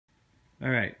All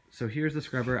right, so here's the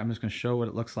scrubber. I'm just going to show what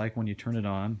it looks like when you turn it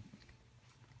on.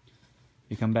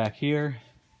 You come back here,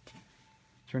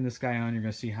 turn this guy on, you're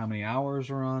going to see how many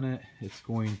hours are on it. It's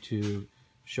going to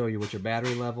show you what your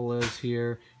battery level is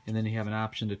here, and then you have an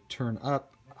option to turn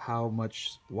up how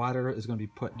much water is going to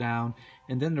be put down.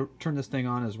 And then to turn this thing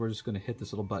on is we're just going to hit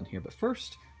this little button here. But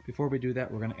first, before we do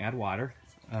that, we're going to add water.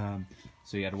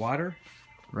 So you add water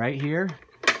right here.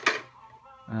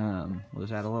 We'll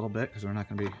just add a little bit because we're not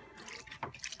going to be...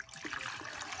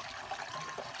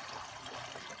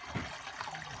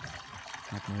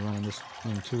 Not going to be running this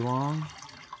thing too long.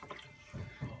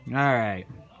 All right.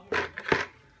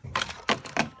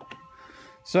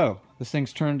 So this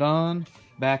thing's turned on.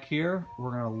 Back here,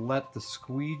 we're going to let the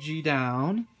squeegee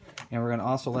down, and we're going to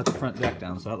also let the front deck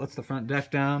down. So that lets the front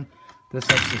deck down. This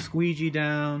lets the squeegee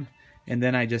down, and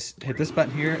then I just hit this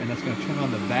button here, and that's going to turn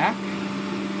on the back.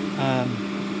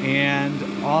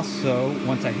 And also,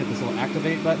 once I hit this little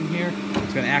activate button here,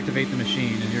 it's going to activate the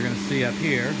machine, and you're going to see up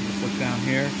here. Just look down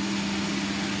here.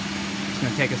 It's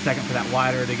going to take a second for that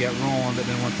water to get rolling, but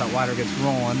then once that water gets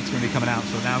rolling, it's going to be coming out.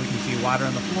 So now we can see water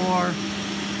on the floor.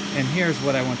 And here's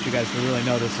what I want you guys to really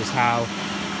notice is how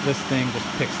this thing just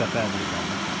picks up everything.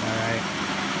 All right.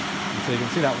 And so you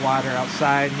can see that water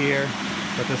outside here,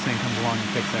 but this thing comes along and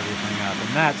picks everything up.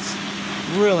 And that's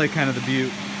really kind of the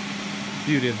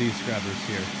beauty of these scrubbers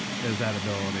here, is that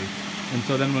ability. And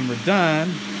so then when we're done,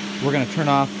 we're going to turn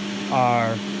off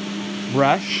our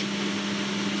brush.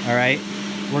 All right.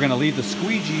 We're going to leave the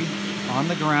squeegee on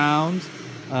the ground,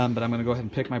 but I'm going to go ahead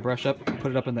and pick my brush up and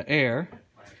put it up in the air.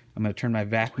 I'm going to turn my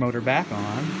vac motor back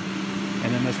on,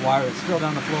 and then this wire that's still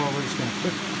down the floor, we're just going to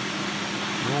quick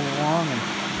roll along and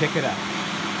pick it up.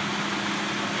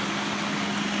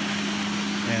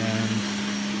 And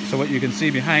so what you can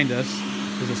see behind us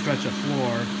is a stretch of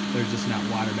floor. There's just not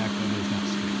water back there. There's not